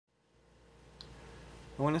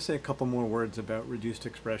I want to say a couple more words about reduced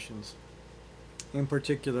expressions. In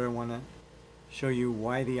particular, I want to show you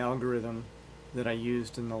why the algorithm that I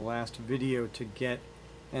used in the last video to get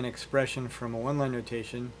an expression from a one-line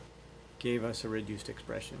notation gave us a reduced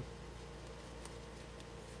expression.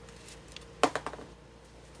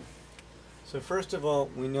 So first of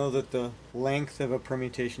all, we know that the length of a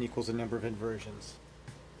permutation equals the number of inversions.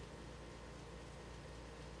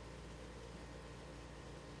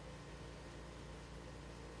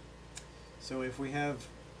 So if we have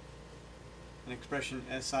an expression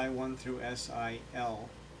SI1 through SIL,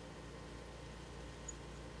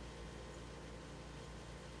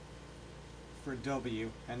 for W,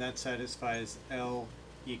 and that satisfies L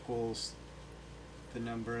equals the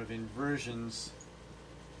number of inversions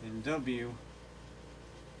in W.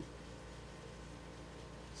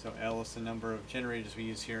 So L is the number of generators we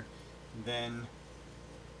use here. Then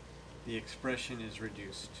the expression is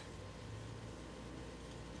reduced.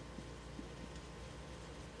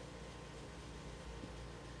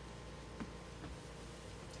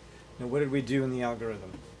 Now what did we do in the algorithm?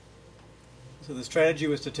 So the strategy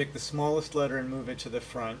was to take the smallest letter and move it to the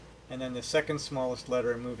front, and then the second smallest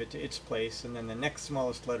letter and move it to its place, and then the next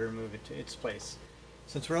smallest letter and move it to its place.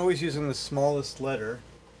 Since we're always using the smallest letter,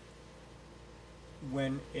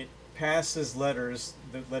 when it passes letters,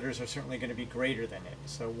 the letters are certainly going to be greater than it.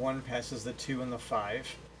 So 1 passes the 2 and the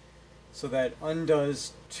 5. So that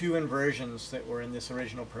undoes 2 inversions that were in this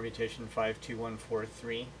original permutation, 5, 2, 1, 4,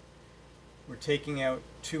 3. We're taking out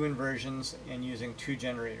 2 inversions and using 2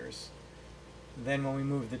 generators. Then when we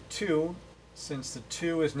move the 2, since the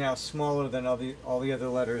 2 is now smaller than all the other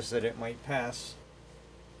letters that it might pass,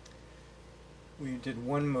 we did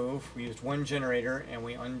one move, we used 1 generator, and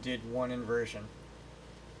we undid 1 inversion.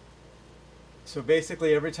 So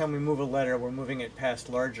basically every time we move a letter, we're moving it past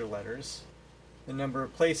larger letters. The number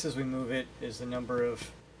of places we move it is the number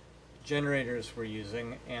of generators we're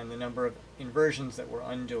using and the number of inversions that we're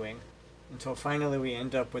undoing, until finally we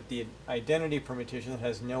end up with the identity permutation that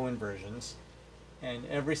has no inversions. And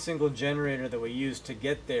every single generator that we used to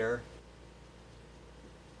get there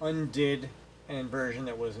undid an inversion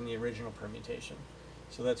that was in the original permutation.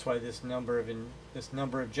 So that's why this number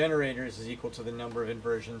of generators is equal to the number of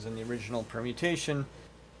inversions in the original permutation,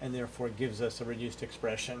 and therefore gives us a reduced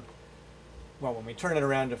expression. Well, when we turn it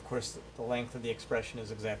around, of course, the length of the expression is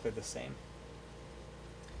exactly the same.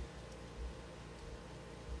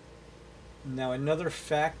 Now, another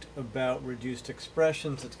fact about reduced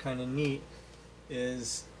expressions that's kind of neat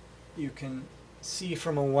is you can see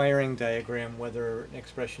from a wiring diagram whether an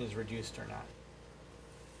expression is reduced or not.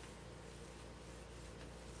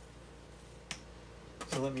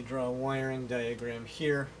 So let me draw a wiring diagram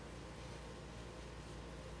here.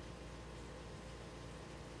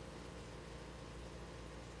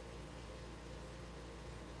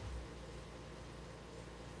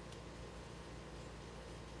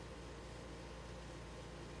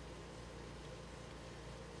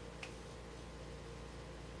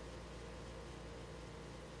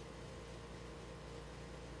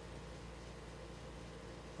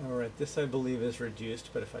 Alright, this I believe is reduced,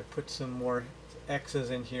 but if I put some more X's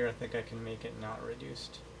in here, I think I can make it not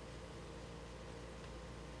reduced.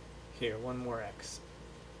 Here, 1 more X.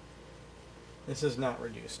 This is not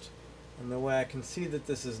reduced. And the way I can see that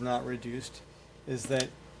this is not reduced is that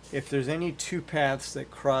if there's any 2 paths that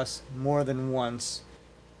cross more than once,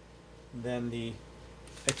 then the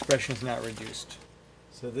expression is not reduced.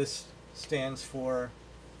 So this stands for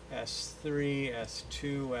S3,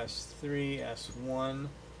 S2, S3, S1,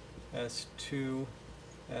 S2,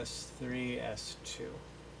 S3, S2.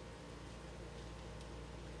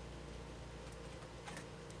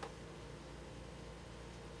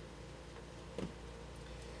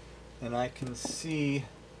 And I can see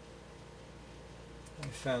I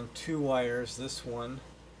found 2 wires, this one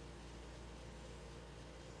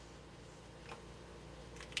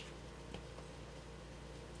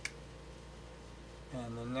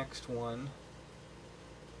and the next one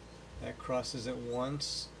that crosses it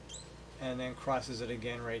once and then crosses it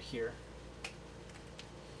again right here.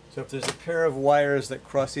 So if there's a pair of wires that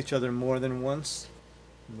cross each other more than once,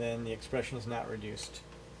 then the expression is not reduced.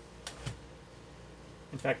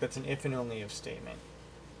 In fact, that's an if and only if statement.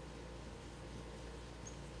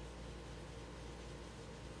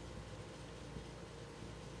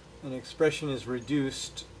 An expression is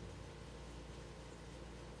reduced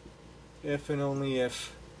if and only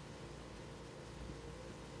if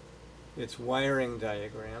its wiring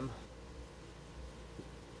diagram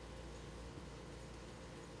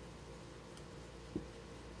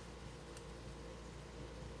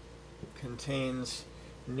contains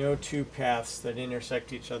no 2 paths that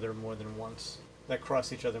intersect each other more than once. that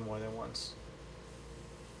cross each other more than once.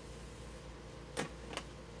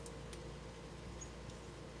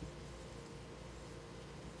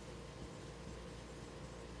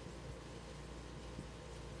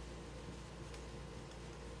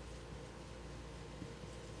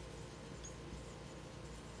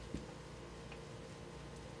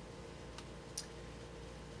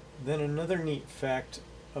 Then another neat fact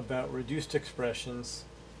about reduced expressions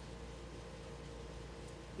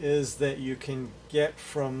is that you can get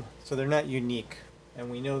from, so they're not unique,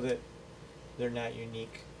 and we know that they're not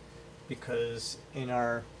unique because in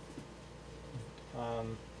our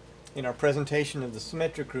presentation of the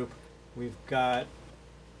symmetric group, we've got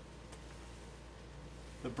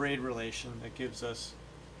the braid relation that gives us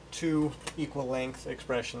two equal length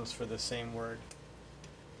expressions for the same word.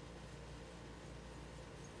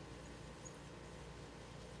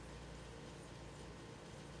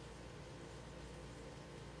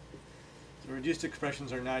 Reduced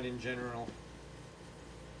expressions are not in general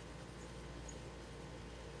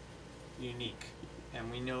unique,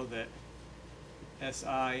 and we know that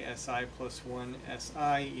si plus 1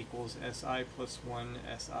 si equals si plus 1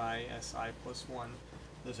 si plus 1.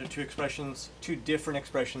 Those are two expressions, two different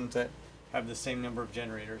expressions that have the same number of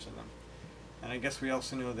generators in them. And I guess we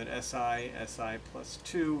also know that si plus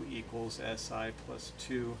 2 equals si plus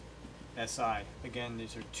 2 si. Again,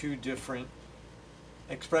 these are two different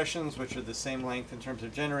expressions which are the same length in terms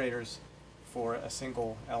of generators for a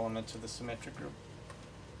single element of the symmetric group.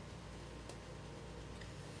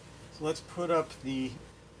 So let's put up the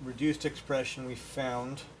reduced expression we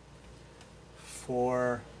found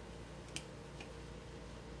for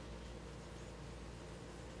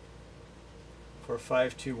for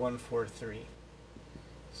 52143.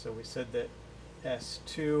 So we said that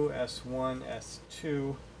S2, S1,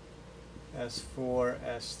 S2, S4,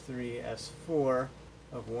 S3, S4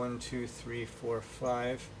 of 1, 2, 3, 4,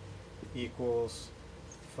 5 equals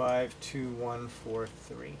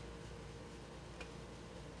 52143.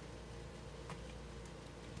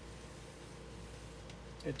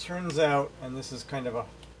 It turns out, and this is kind of a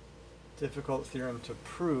difficult theorem to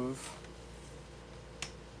prove,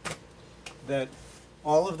 that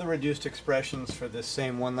all of the reduced expressions for this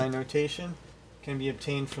same one-line notation can be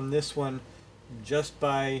obtained from this one just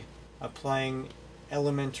by applying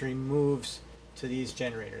elementary moves to these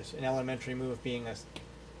generators. An elementary move being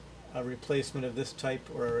a replacement of this type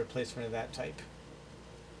or a replacement of that type.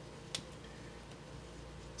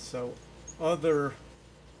 So other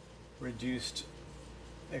reduced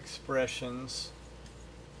expressions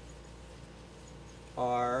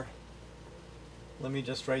are, let me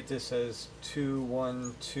just write this as 2,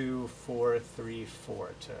 1, 2, 4, 3, 4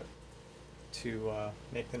 to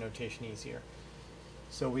make the notation easier.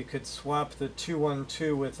 So we could swap the 2, 1,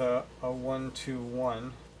 2 with a 1, 2,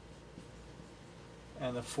 1,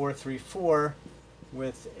 and the 4, 3, 4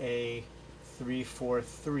 with a 3, 4,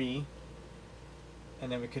 3,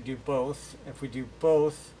 and then we could do both. If we do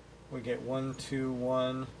both, we get 1, 2,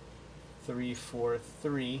 1, 3, 4,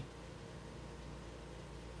 3,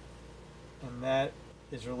 and that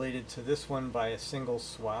is related to this one by a single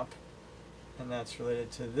swap, and that's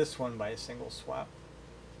related to this one by a single swap.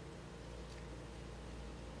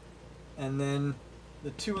 And then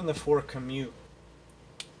the 2 and the 4 commute.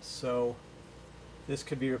 So this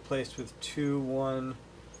could be replaced with 2, 1,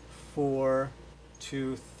 4,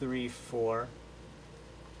 2, 3, 4.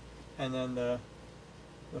 And then the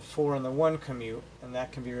 4 and the 1 commute, and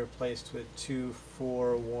that can be replaced with 2,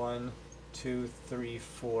 4, 1, 2, 3,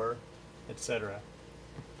 4, etc.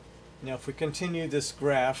 Now if we continue this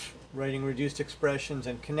graph, writing reduced expressions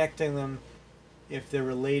and connecting them if they're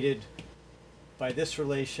related by this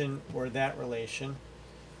relation or that relation,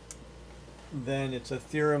 then it's a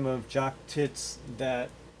theorem of Jock-Titz that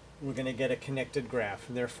we're going to get a connected graph,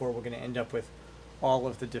 and therefore we're going to end up with all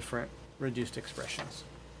of the different reduced expressions.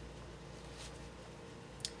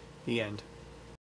 The end.